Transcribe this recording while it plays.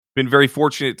Been very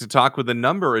fortunate to talk with a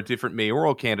number of different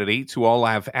mayoral candidates who all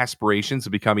have aspirations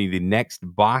of becoming the next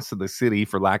boss of the city,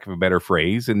 for lack of a better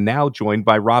phrase, and now joined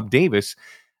by Rob Davis,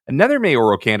 another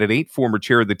mayoral candidate, former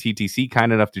chair of the TTC,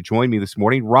 kind enough to join me this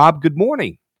morning. Rob, good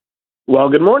morning. Well,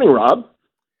 good morning, Rob.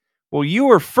 Well, you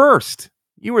were first.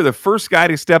 You were the first guy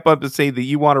to step up and say that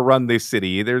you want to run this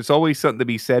city. There's always something to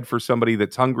be said for somebody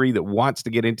that's hungry, that wants to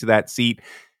get into that seat.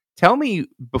 Tell me,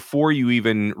 before you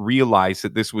even realized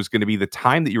that this was going to be the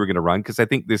time that you were going to run, because I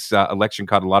think this election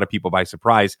caught a lot of people by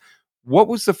surprise. What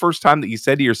was the first time that you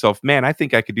said to yourself, man, I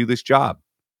think I could do this job?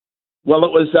 Well,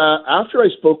 it was after I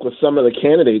spoke with some of the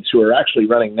candidates who are actually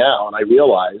running now, and I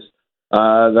realized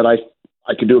that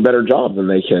I could do a better job than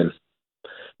they can.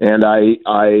 And I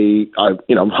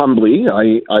humbly,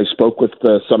 I spoke with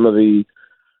some of the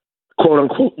quote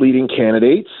unquote leading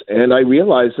candidates, and I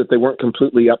realized that they weren't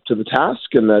completely up to the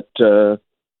task, and that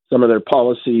some of their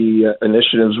policy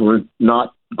initiatives were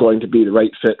not going to be the right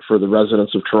fit for the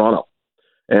residents of Toronto.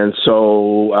 And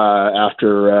so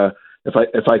after, if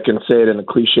I can say it in a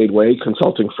cliched way,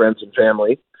 consulting friends and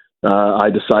family, I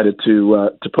decided to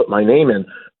put my name in.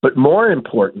 But more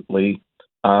importantly,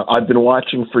 I've been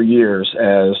watching for years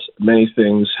as many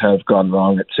things have gone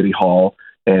wrong at City Hall,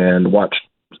 and watched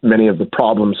many of the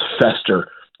problems fester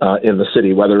in the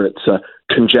city, whether it's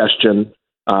congestion,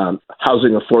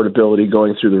 housing affordability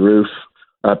going through the roof,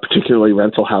 particularly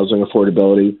rental housing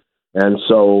affordability. And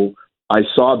so I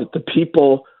saw that the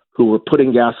people who were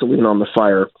putting gasoline on the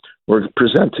fire were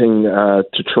presenting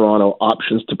to Toronto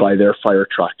options to buy their fire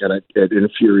truck, and it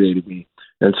infuriated me.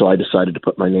 And so I decided to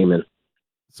put my name in.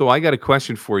 So I got a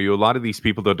question for you. A lot of these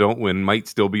people that don't win might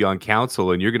still be on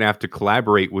council, and you're going to have to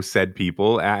collaborate with said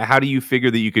people. How do you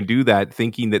figure that you can do that,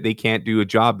 thinking that they can't do a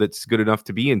job that's good enough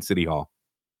to be in City Hall?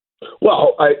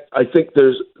 Well, I think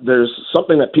there's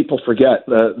something that people forget.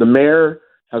 The mayor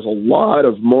has a lot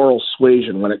of moral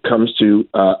suasion when it comes to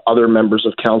other members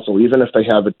of council, even if they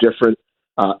have a different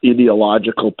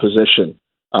ideological position.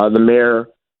 The mayor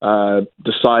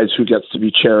decides who gets to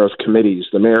be chair of committees.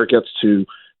 The mayor gets to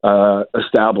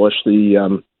establish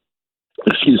the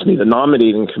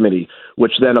nominating committee,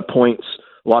 which then appoints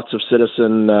lots of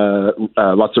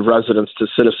residents to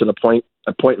citizen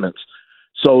appointments.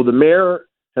 So the mayor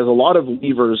has a lot of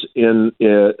levers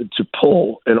to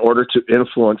pull in order to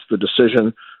influence the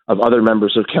decision of other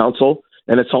members of council,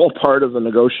 and it's all part of the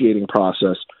negotiating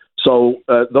process. So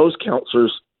those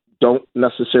councillors don't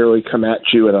necessarily come at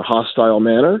you in a hostile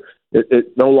manner.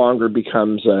 It no longer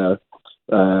becomes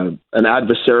an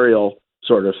adversarial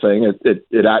sort of thing.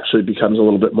 It actually becomes a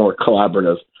little bit more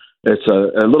collaborative. It's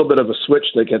a little bit of a switch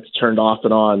that gets turned off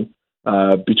and on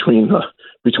between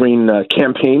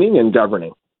campaigning and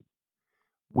governing.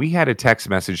 We had a text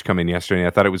message come in yesterday, and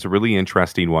I thought it was a really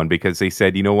interesting one, because they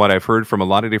said, you know what, I've heard from a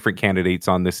lot of different candidates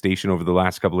on this station over the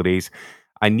last couple of days.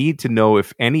 I need to know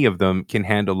if any of them can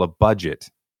handle a budget.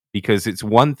 Because it's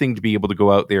one thing to be able to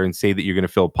go out there and say that you're going to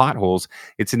fill potholes.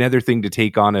 It's another thing to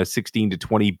take on a $16 to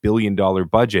 $20 billion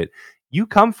budget. You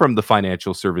come from the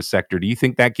financial service sector. Do you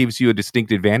think that gives you a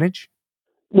distinct advantage?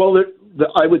 Well,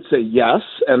 I would say yes.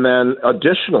 And then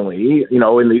additionally, in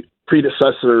the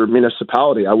predecessor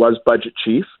municipality, I was budget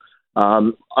chief.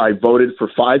 I voted for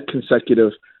 5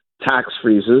 consecutive tax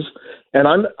freezes. And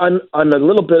I'm a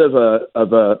little bit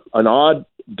of an odd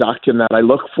duck in that I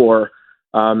look for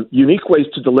unique ways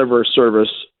to deliver a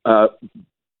service,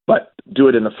 but do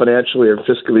it in a financially or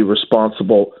fiscally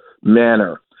responsible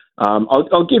manner.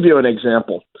 I'll give you an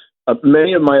example.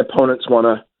 Many of my opponents want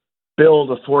to build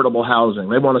affordable housing.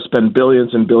 They want to spend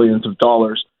billions and billions of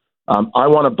dollars. I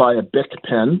want to buy a Bic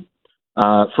pen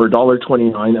for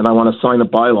 $1.29, and I want to sign a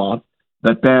bylaw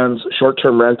that bans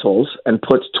short-term rentals and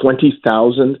puts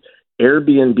 20,000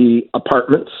 Airbnb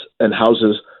apartments and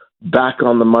houses back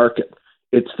on the market.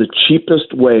 It's the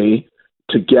cheapest way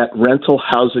to get rental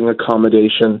housing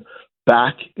accommodation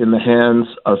back in the hands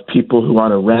of people who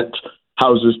want to rent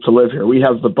houses to live here. We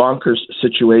have the bonkers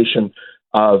situation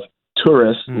of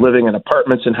tourists living in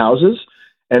apartments and houses.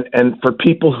 And for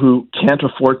people who can't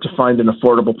afford to find an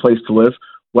affordable place to live,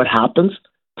 what happens?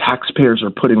 Taxpayers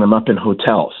are putting them up in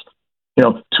hotels.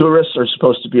 Tourists are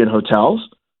supposed to be in hotels,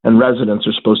 and residents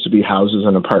are supposed to be houses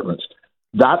and apartments.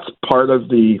 That's part of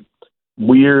the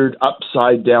weird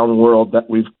upside down world that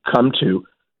we've come to,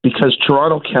 because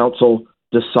Toronto Council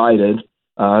decided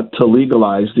to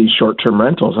legalize these short-term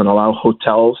rentals and allow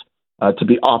hotels to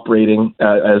be operating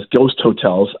as ghost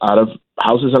hotels out of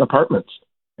houses and apartments.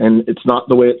 And it's not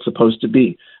the way it's supposed to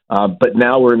be. But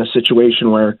now we're in a situation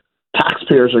where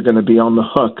taxpayers are going to be on the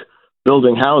hook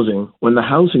building housing when the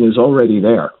housing is already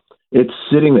there. It's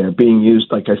sitting there being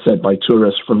used, like I said, by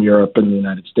tourists from Europe and the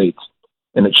United States.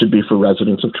 and it should be for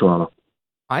residents of Toronto.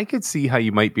 I could see how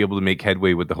you might be able to make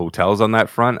headway with the hotels on that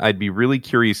front. I'd be really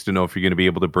curious to know if you're going to be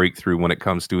able to break through when it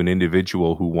comes to an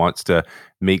individual who wants to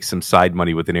make some side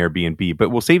money with an Airbnb. But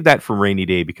we'll save that for rainy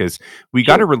day, because we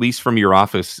got a release from your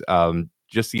office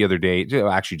just the other day,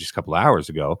 actually just a couple of hours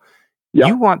ago. Yeah.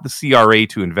 You want the CRA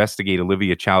to investigate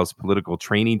Olivia Chow's political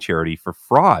training charity for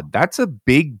fraud. That's a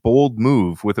big, bold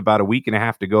move with about a week and a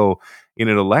half to go in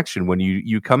an election, when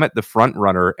you come at the front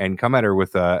runner and come at her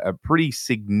with a pretty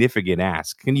significant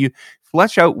ask. Can you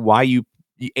flesh out why you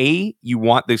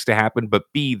want this to happen,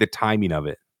 but B, the timing of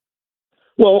it?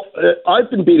 Well, I've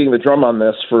been beating the drum on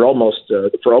this for almost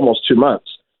 2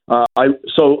 months. And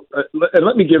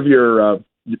let me give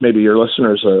maybe your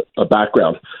listeners a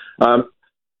background.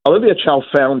 Olivia Chow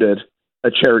founded a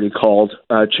charity called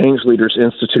Change Leaders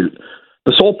Institute.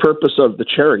 The sole purpose of the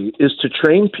charity is to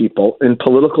train people in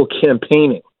political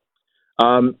campaigning.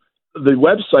 The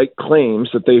website claims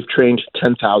that they've trained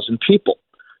 10,000 people.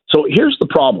 So here's the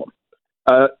problem.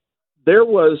 There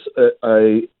was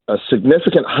a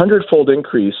significant 100-fold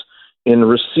increase in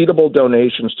receivable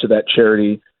donations to that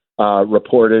charity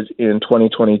reported in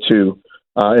 2022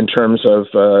 in terms of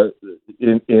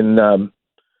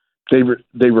They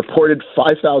reported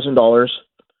 $5,000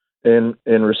 in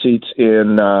receipts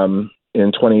in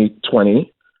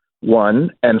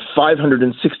 2021 and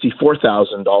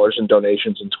 $564,000 in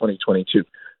donations in 2022.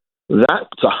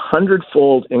 That's a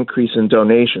 100-fold increase in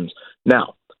donations.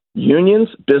 Now, unions,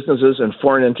 businesses, and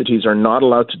foreign entities are not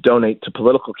allowed to donate to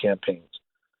political campaigns,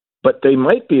 but they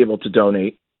might be able to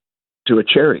donate to a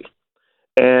charity.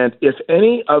 And if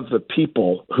any of the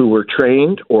people who were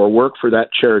trained or work for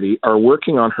that charity are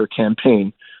working on her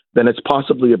campaign, then it's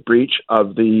possibly a breach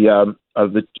of the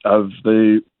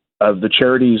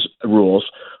charity's rules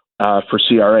for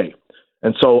CRA.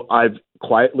 And so I've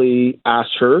quietly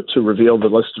asked her to reveal the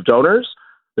list of donors.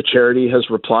 The charity has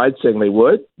replied saying they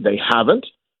would. They haven't.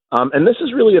 And this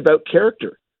is really about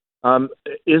character.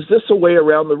 Is this a way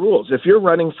around the rules? If you're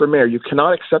running for mayor, you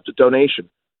cannot accept a donation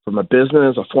from a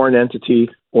business, a foreign entity,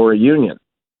 or a union.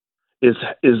 Is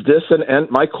this an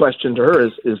end? My question to her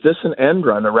is this an end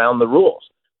run around the rules?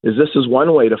 Is this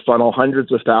one way to funnel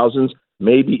hundreds of thousands,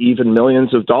 maybe even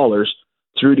millions of dollars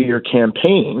through to your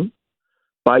campaign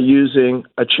by using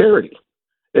a charity?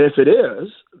 If it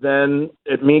is, then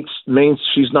it means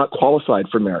she's not qualified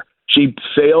for mayor. She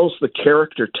fails the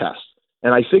character test.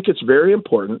 And I think it's very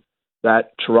important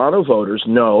that Toronto voters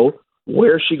know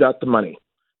where she got the money.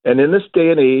 And in this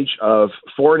day and age of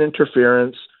foreign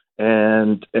interference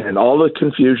and all the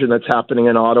confusion that's happening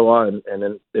in Ottawa and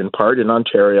in part in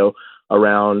Ontario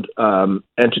around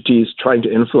entities trying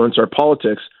to influence our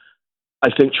politics,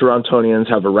 I think Torontonians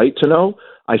have a right to know.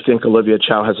 I think Olivia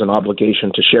Chow has an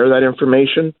obligation to share that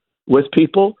information with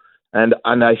people. And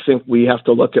I think we have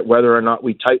to look at whether or not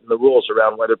we tighten the rules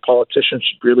around whether politicians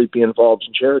should really be involved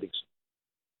in charities.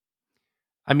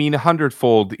 I mean,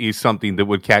 100-fold is something that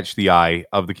would catch the eye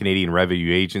of the Canadian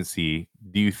Revenue Agency.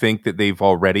 Do you think that they've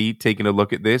already taken a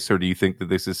look at this, or do you think that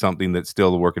this is something that's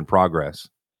still a work in progress?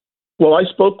 Well, I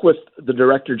spoke with the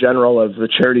Director General of the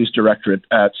Charities Directorate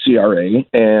at CRA,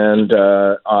 and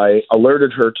I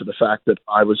alerted her to the fact that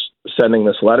I was sending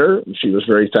this letter. She was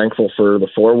very thankful for the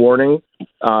forewarning,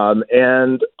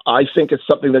 and I think it's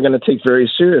something they're going to take very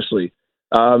seriously.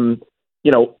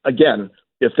 Again,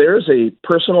 if there's a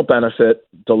personal benefit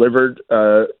delivered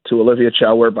to Olivia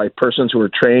Chow whereby persons who are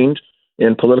trained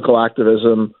in political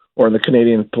activism or in the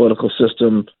Canadian political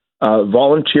system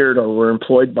volunteered or were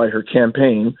employed by her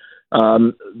campaign,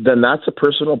 then that's a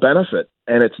personal benefit,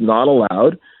 and it's not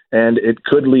allowed, and it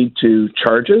could lead to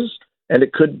charges, and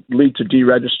it could lead to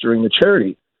deregistering the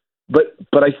charity. But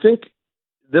I think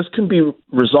this can be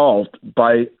resolved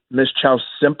by Ms. Chow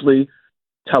simply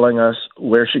telling us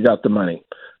where she got the money.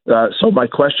 So my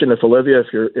question, if Olivia,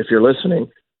 if you're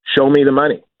listening, show me the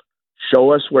money.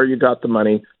 Show us where you got the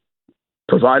money.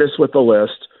 Provide us with a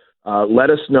list.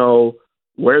 Let us know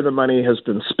where the money has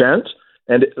been spent,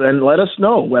 and let us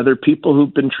know whether people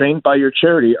who've been trained by your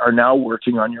charity are now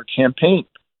working on your campaign.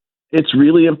 It's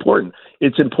really important.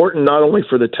 It's important not only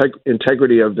for the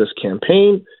integrity of this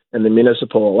campaign and the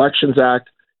Municipal Elections Act.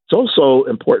 It's also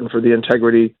important for the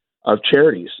integrity of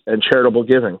charities and charitable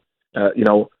giving.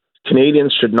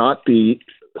 Canadians should not be,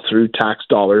 through tax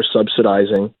dollars,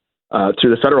 subsidizing, through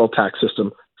the federal tax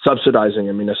system, subsidizing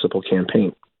a municipal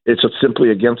campaign. It's simply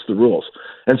against the rules.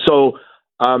 And so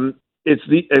and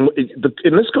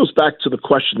this goes back to the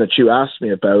question that you asked me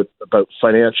about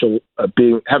financial,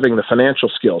 having the financial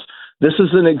skills. This is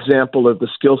an example of the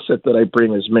skill set that I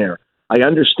bring as mayor. I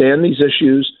understand these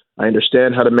issues. I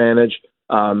understand how to manage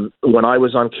When I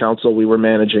was on council, we were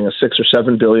managing a $6 or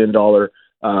 $7 billion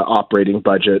operating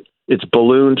budget. It's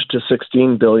ballooned to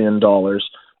 $16 billion.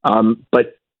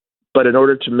 But in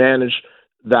order to manage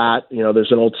that,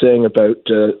 there's an old saying about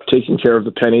taking care of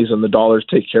the pennies and the dollars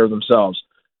take care of themselves.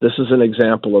 This is an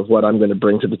example of what I'm going to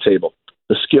bring to the table: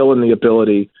 the skill and the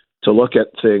ability to look at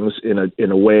things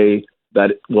in a way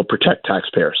that will protect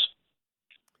taxpayers.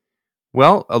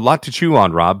 Well, a lot to chew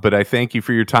on, Rob, but I thank you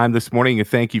for your time this morning, and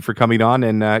thank you for coming on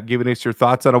and giving us your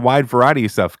thoughts on a wide variety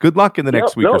of stuff. Good luck in the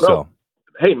next week or so.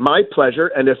 Hey, my pleasure.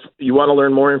 And if you want to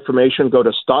learn more information, go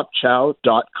to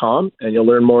stopchow.com and you'll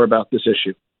learn more about this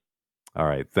issue. All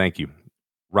right. Thank you.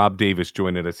 Rob Davis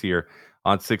joining us here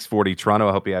on 640 Toronto.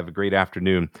 I hope you have a great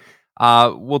afternoon.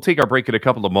 We'll take our break in a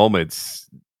couple of moments.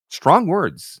 Strong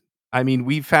words. I mean,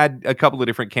 we've had a couple of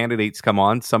different candidates come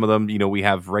on. Some of them, we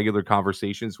have regular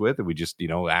conversations with, and we just,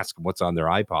 ask them what's on their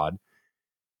iPod.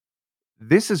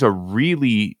 This is a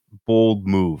really bold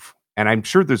move. And I'm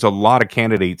sure there's a lot of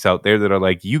candidates out there that are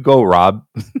like, you go, Rob,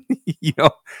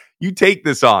 you take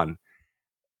this on.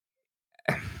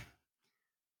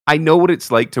 I know what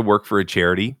it's like to work for a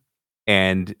charity,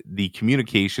 and the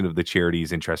communication of the charity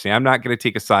is interesting. I'm not going to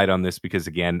take a side on this because,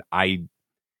 again,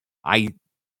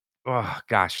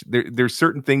 there's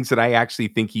certain things that I actually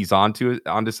think he's onto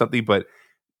something, but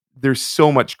there's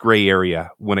so much gray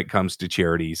area when it comes to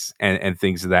charities and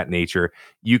things of that nature.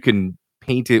 You can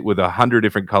paint it with 100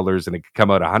 different colors and it can come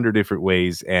out 100 different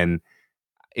ways, and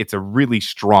it's a really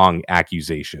strong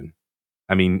accusation.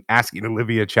 I mean, asking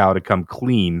Olivia Chow to come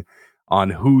clean on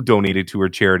who donated to her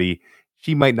charity,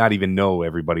 she might not even know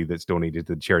everybody that's donated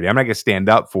to the charity. I'm not going to stand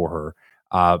up for her,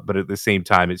 but at the same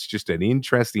time, it's just an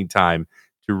interesting time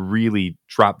to really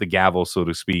drop the gavel, so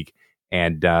to speak,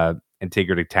 and take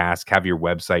her to task, have your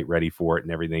website ready for it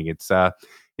and everything. It's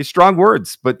strong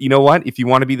words, but you know what? If you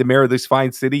want to be the mayor of this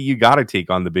fine city, you got to take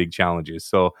on the big challenges.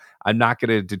 So I'm not going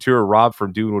to deter Rob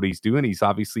from doing what he's doing. He's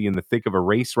obviously in the thick of a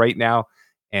race right now,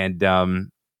 and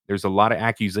there's a lot of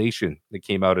accusation that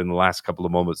came out in the last couple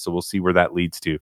of moments. So we'll see where that leads to.